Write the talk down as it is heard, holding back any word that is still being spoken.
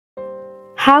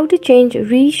How to change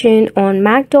region on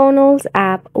McDonald's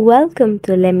app. Welcome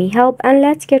to Let Me Help, and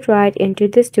let's get right into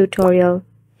this tutorial.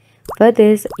 For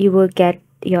this, you will get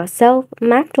yourself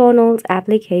McDonald's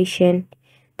application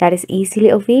that is easily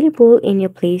available in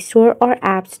your Play Store or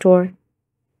App Store.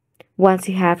 Once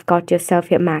you have got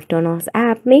yourself your McDonald's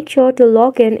app, make sure to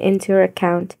log in into your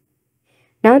account.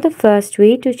 Now the first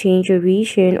way to change your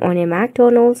region on your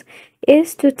McDonald's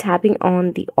is to tapping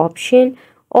on the option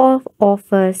of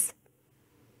offers.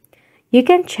 You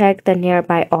can check the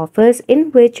nearby offers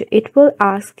in which it will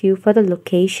ask you for the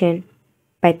location.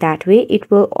 By that way, it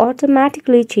will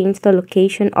automatically change the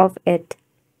location of it.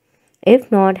 If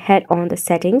not, head on the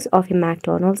settings of your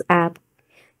McDonald's app.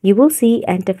 You will see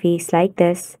an interface like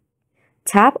this.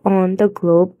 Tap on the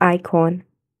globe icon.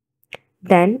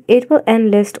 Then it will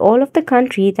enlist all of the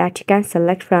country that you can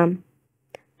select from.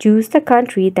 Choose the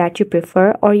country that you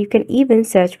prefer, or you can even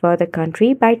search for the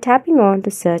country by tapping on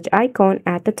the search icon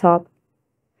at the top.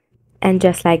 And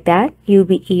just like that, you'll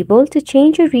be able to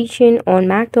change your region on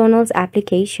McDonald's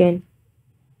application.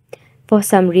 For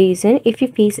some reason, if you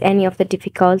face any of the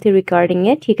difficulty regarding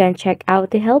it, you can check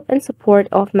out the help and support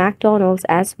of McDonald's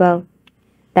as well.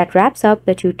 That wraps up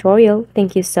the tutorial.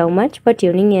 Thank you so much for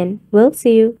tuning in. We'll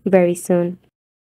see you very soon.